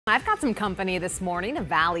I've got some company this morning. A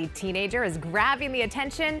Valley teenager is grabbing the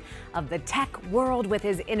attention of the tech world with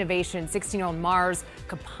his innovation. 16-year-old Mars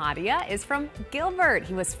Kapadia is from Gilbert.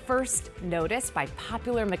 He was first noticed by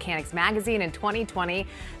Popular Mechanics magazine in 2020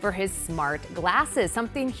 for his smart glasses,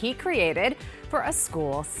 something he created for a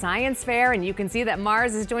school science fair. And you can see that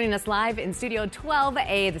Mars is joining us live in Studio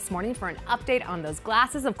 12A this morning for an update on those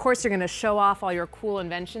glasses. Of course, you're going to show off all your cool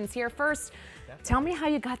inventions here. First, tell me how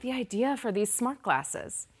you got the idea for these smart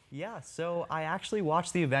glasses. Yeah, so I actually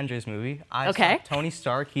watched the Avengers movie. I saw Tony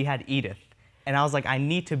Stark, he had Edith. And I was like, I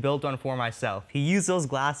need to build one for myself. He used those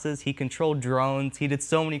glasses, he controlled drones, he did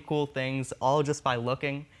so many cool things, all just by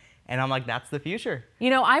looking. And I'm like, that's the future. You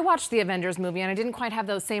know, I watched the Avengers movie and I didn't quite have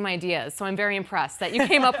those same ideas, so I'm very impressed that you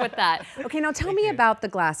came up with that. Okay, now tell me about the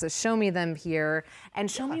glasses. Show me them here and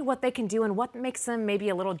show me what they can do and what makes them maybe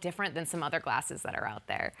a little different than some other glasses that are out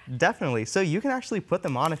there. Definitely. So you can actually put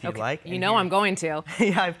them on if you'd like. You know I'm going to.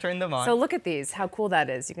 Yeah, I've turned them on. So look at these, how cool that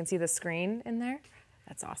is. You can see the screen in there.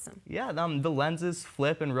 That's awesome. Yeah, the lenses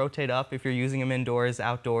flip and rotate up if you're using them indoors,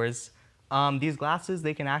 outdoors. These glasses,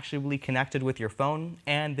 they can actually be connected with your phone,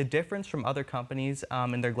 and the difference from other companies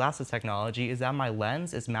in their glasses technology is that my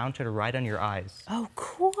lens is mounted right on your eyes. Oh,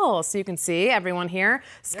 cool. So you can see everyone here.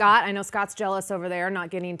 Scott, I know Scott's jealous over there, not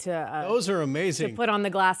getting to those are amazing. To put on the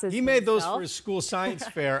glasses. He made those for his school science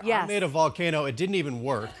fair. Yes. I made a volcano. It didn't even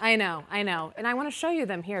work. I know. And I want to show you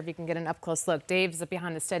them here if you can get an up-close look. Dave's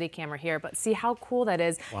behind the steady camera here, but see how cool that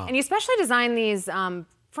is. Wow. And you specially designed these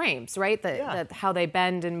frames, right? How they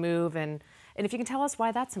bend and move, and if you can tell us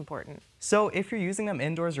why that's important. So if you're using them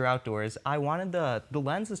indoors or outdoors, I wanted the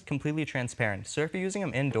lens is completely transparent. So if you're using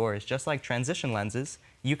them indoors, just like transition lenses,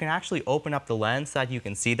 you can actually open up the lens so that you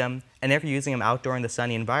can see them. And if you're using them outdoor in the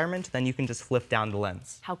sunny environment, then you can just flip down the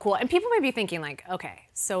lens. How cool. And people may be thinking like, okay,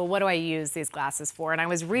 so what do I use these glasses for? And I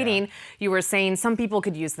was reading, you were saying some people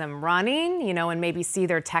could use them running, you know, and maybe see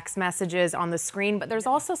their text messages on the screen, but there's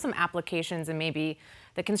also some applications in maybe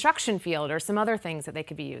the construction field or some other things that they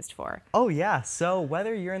could be used for. Oh yeah, so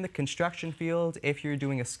whether you're in the construction field, if you're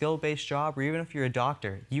doing a skill-based job, or even if you're a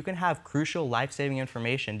doctor, you can have crucial life-saving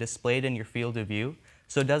information displayed in your field of view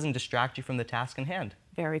so it doesn't distract you from the task in hand.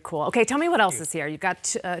 Very cool. Okay, tell me what else is here. You've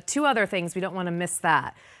got two other things. We don't want to miss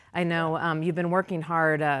that. I know you've been working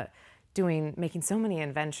hard making so many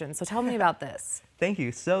inventions. So tell me about this. Thank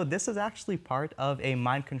you. So this is actually part of a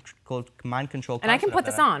mind control concept. And I can put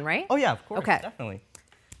this on, right? Oh yeah, of course, okay. Definitely.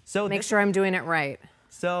 So make sure I'm doing it right.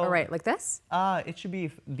 So all right, like this? It should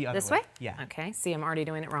be the other way. This way? Yeah. Okay. See, I'm already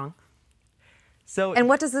doing it wrong. So and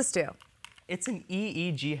what does this do? It's an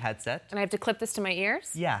EEG headset. And I have to clip this to my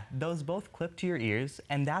ears? Yeah, those both clip to your ears,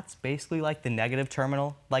 and that's basically like the negative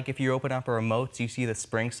terminal. Like if you open up a remote, so you see the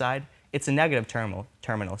spring side, it's a negative terminal.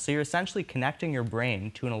 So you're essentially connecting your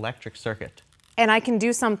brain to an electric circuit. And I can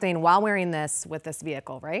do something while wearing this with this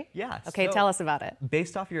vehicle, right? Yeah. Okay, so tell us about it.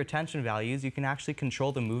 Based off your attention values, you can actually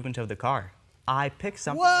control the movement of the car. I picked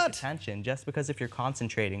something like attention just because if you're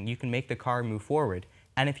concentrating, you can make the car move forward.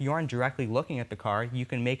 And if you aren't directly looking at the car, you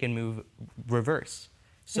can make it move reverse.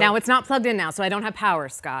 So now, it's not plugged in now, so I don't have power,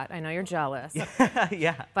 Scott. I know you're jealous.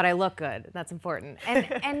 Yeah. But I look good. That's important.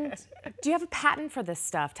 And do you have a patent for this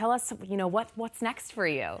stuff? Tell us, you know, what's next for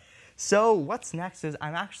you? So what's next is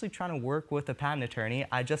I'm actually trying to work with a patent attorney.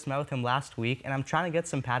 I just met with him last week, and I'm trying to get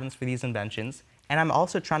some patents for these inventions. And I'm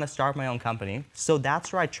also trying to start my own company. So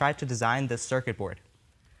that's where I tried to design this circuit board.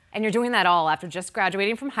 And you're doing that all after just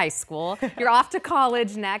graduating from high school. You're off to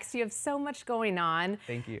college next. You have so much going on.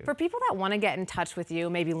 Thank you. For people that want to get in touch with you,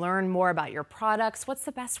 maybe learn more about your products, what's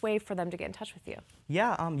the best way for them to get in touch with you?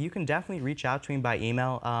 Yeah, you can definitely reach out to me by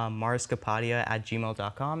email,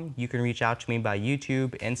 marskapadia@gmail.com. You can reach out to me by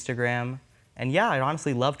YouTube, Instagram. And yeah, I'd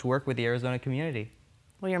honestly love to work with the Arizona community.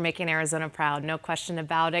 Well, you're making Arizona proud, no question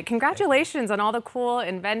about it. Congratulations on all the cool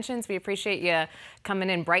inventions. We appreciate you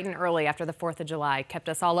coming in bright and early after the 4th of July. Kept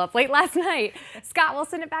us all up late last night. Scott, we'll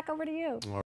send it back over to you.